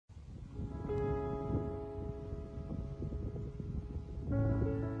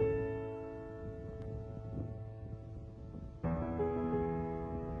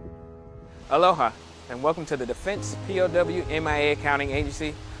Aloha, and welcome to the Defense POW MIA Accounting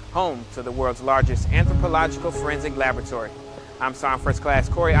Agency, home to the world's largest anthropological forensic laboratory. I'm Sergeant First Class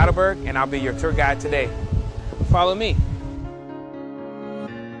Corey Otterberg, and I'll be your tour guide today. Follow me.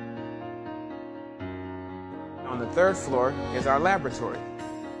 On the third floor is our laboratory.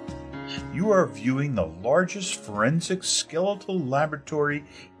 You are viewing the largest forensic skeletal laboratory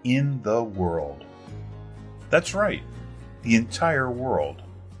in the world. That's right, the entire world.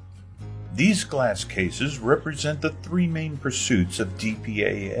 These glass cases represent the three main pursuits of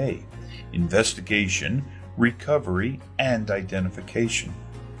DPAA: investigation, recovery, and identification.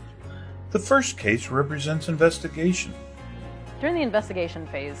 The first case represents investigation. During the investigation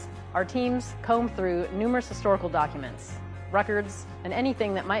phase, our teams comb through numerous historical documents, records, and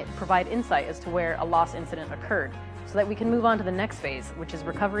anything that might provide insight as to where a loss incident occurred, so that we can move on to the next phase, which is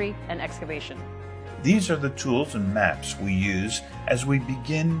recovery and excavation. These are the tools and maps we use as we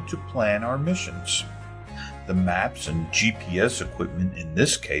begin to plan our missions. The maps and GPS equipment in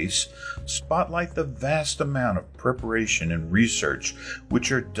this case spotlight the vast amount of preparation and research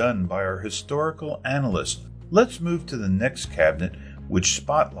which are done by our historical analysts. Let's move to the next cabinet, which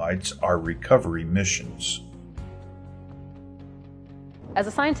spotlights our recovery missions. As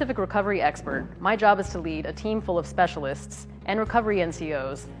a scientific recovery expert, my job is to lead a team full of specialists and recovery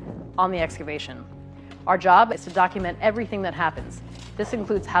NCOs on the excavation. Our job is to document everything that happens. This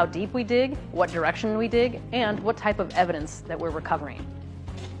includes how deep we dig, what direction we dig, and what type of evidence that we're recovering.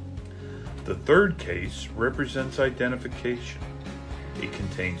 The third case represents identification. It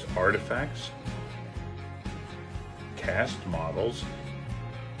contains artifacts, cast models,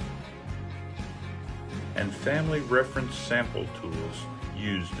 and family reference sample tools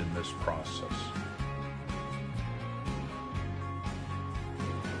used in this process.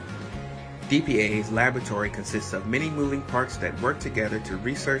 DPAA's laboratory consists of many moving parts that work together to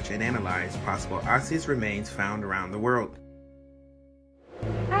research and analyze possible osseous remains found around the world.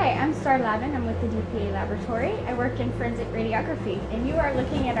 Hi, I'm Star Lavin. I'm with the DPAA Laboratory. I work in forensic radiography, and you are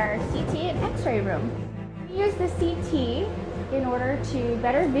looking at our CT and X-ray room. We use the CT in order to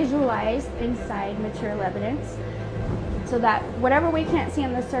better visualize inside material evidence, so that whatever we can't see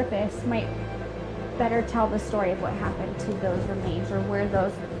on the surface might better tell the story of what happened to those remains, or where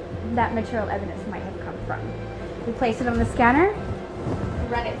that material evidence might have come from. We place it on the scanner,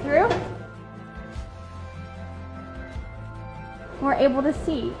 run it through. We're able to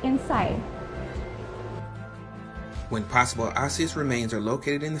see inside. When possible osseous remains are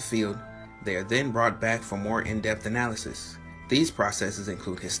located in the field, they are then brought back for more in-depth analysis. These processes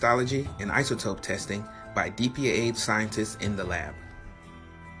include histology and isotope testing by DPAA scientists in the lab.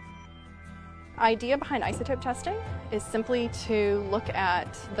 Idea behind isotope testing is simply to look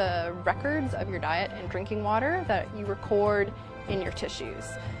at the records of your diet and drinking water that you record in your tissues.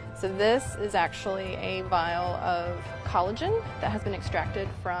 So this is actually a vial of collagen that has been extracted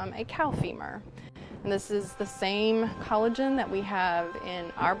from a cow femur. And this is the same collagen that we have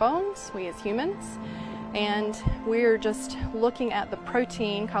in our bones, we as humans. And we're just looking at the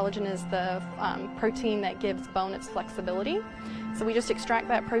protein. Collagen is the protein that gives bone its flexibility. So we just extract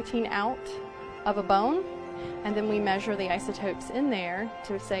that protein out of a bone, and then we measure the isotopes in there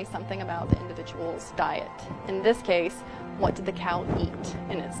to say something about the individual's diet. In this case, what did the cow eat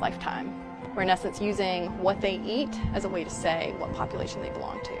in its lifetime? We're in essence using what they eat as a way to say what population they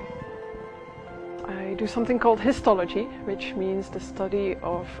belong to. I do something called histology, which means the study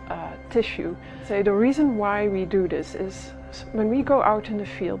of tissue. So the reason why we do this is when we go out in the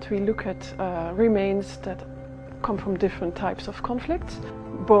field, we look at remains that come from different types of conflicts.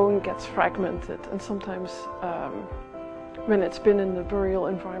 Bone gets fragmented, and sometimes when it's been in the burial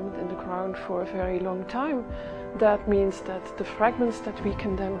environment in the ground for a very long time, that means that the fragments that we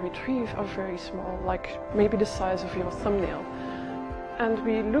can then retrieve are very small, like maybe the size of your thumbnail. And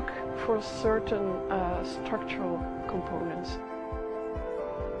we look for certain structural components.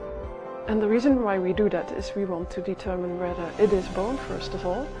 And the reason why we do that is we want to determine whether it is bone, first of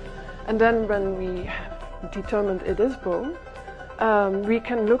all, and then when we have determined it is bone, we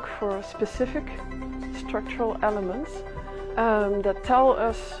can look for specific structural elements that tell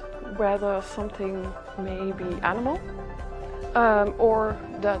us whether something may be animal or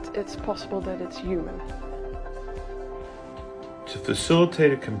that it's possible that it's human. To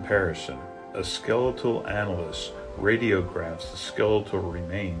facilitate a comparison, a skeletal analyst radiographs the skeletal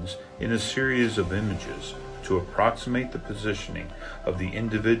remains in a series of images to approximate the positioning of the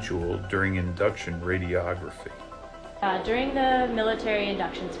individual during induction radiography. During the military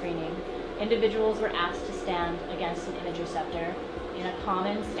induction screening, individuals were asked to stand against an image receptor in a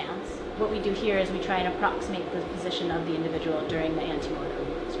common stance. What we do here is we try and approximate the position of the individual during the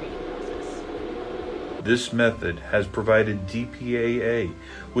antemortem screening process. This method has provided DPAA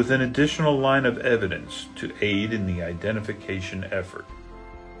with an additional line of evidence to aid in the identification effort.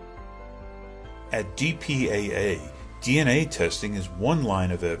 At DPAA, DNA testing is one line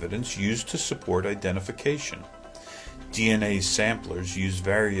of evidence used to support identification. DNA samplers use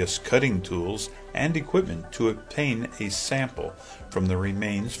various cutting tools and equipment to obtain a sample from the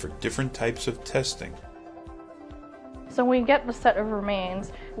remains for different types of testing. So when we get the set of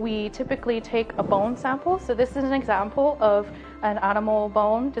remains, we typically take a bone sample. So this is an example of an animal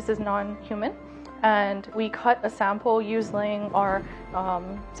bone. This is non-human. And we cut a sample using our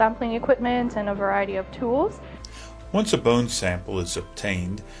sampling equipment and a variety of tools. Once a bone sample is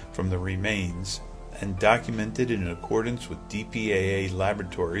obtained from the remains and documented in accordance with DPAA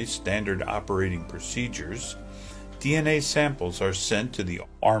Laboratory standard operating procedures, DNA samples are sent to the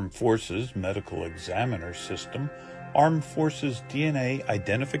Armed Forces Medical Examiner System, Armed Forces DNA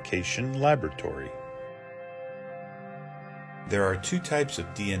Identification Laboratory. There are two types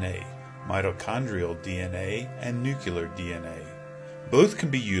of DNA, mitochondrial DNA and nuclear DNA. Both can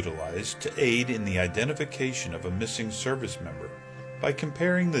be utilized to aid in the identification of a missing service member by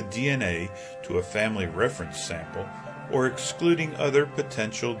comparing the DNA to a family reference sample or excluding other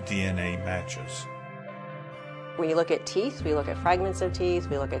potential DNA matches. When you look at teeth, we look at fragments of teeth,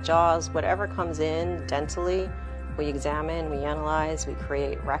 we look at jaws, whatever comes in dentally, we examine, we analyze, we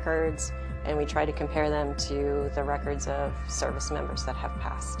create records, and we try to compare them to the records of service members that have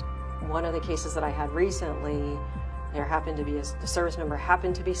passed. One of the cases that I had recently, there happened to be a service member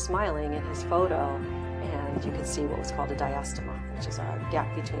happened to be smiling in his photo, and you could see what was called a diastema, which is a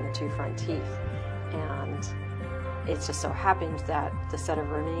gap between the two front teeth. And it just so happened that the set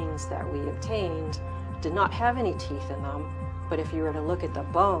of remains that we obtained did not have any teeth in them, but if you were to look at the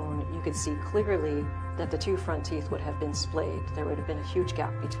bone, you could see clearly that the two front teeth would have been splayed. There would have been a huge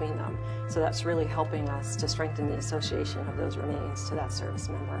gap between them. So that's really helping us to strengthen the association of those remains to that service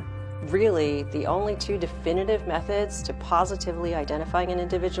member. Really, the only two definitive methods to positively identifying an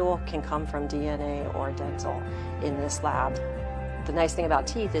individual can come from DNA or dental in this lab. The nice thing about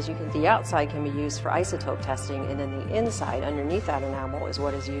teeth is the outside can be used for isotope testing, and then the inside, underneath that enamel, is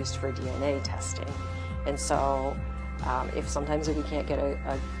what is used for DNA testing. And so sometimes if we can't get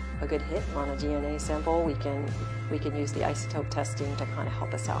a good hit on a DNA sample, we can use the isotope testing to kind of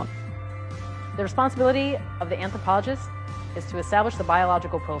help us out. The responsibility of the anthropologist is to establish the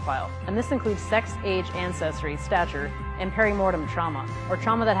biological profile, and this includes sex, age, ancestry, stature, and perimortem trauma, or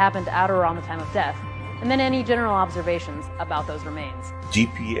trauma that happened at or around the time of death, and then any general observations about those remains.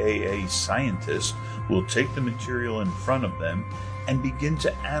 DPAA scientists will take the material in front of them and begin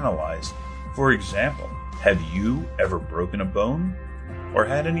to analyze. For example, have you ever broken a bone or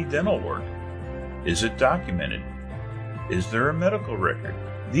had any dental work? Is it documented? Is there a medical record?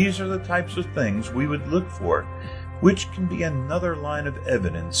 These are the types of things we would look for, which can be another line of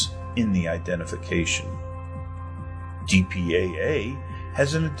evidence in the identification. DPAA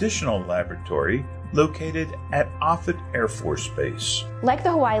has an additional laboratory located at Offutt Air Force Base. Like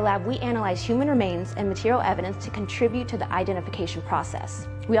the Hawaii Lab, we analyze human remains and material evidence to contribute to the identification process.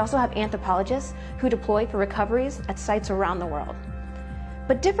 We also have anthropologists who deploy for recoveries at sites around the world.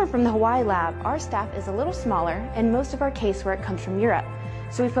 But different from the Hawaii Lab, our staff is a little smaller and most of our casework comes from Europe,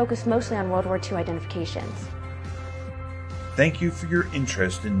 so we focus mostly on World War II identifications. Thank you for your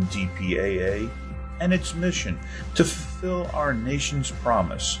interest in DPAA and its mission to fulfill our nation's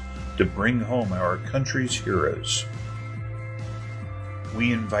promise to bring home our country's heroes.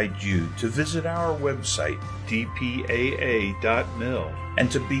 We invite you to visit our website, dpaa.mil,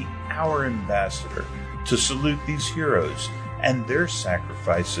 and to be our ambassador to salute these heroes and their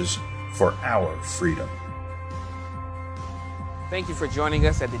sacrifices for our freedom. Thank you for joining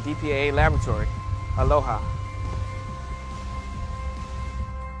us at the DPAA Laboratory. Aloha.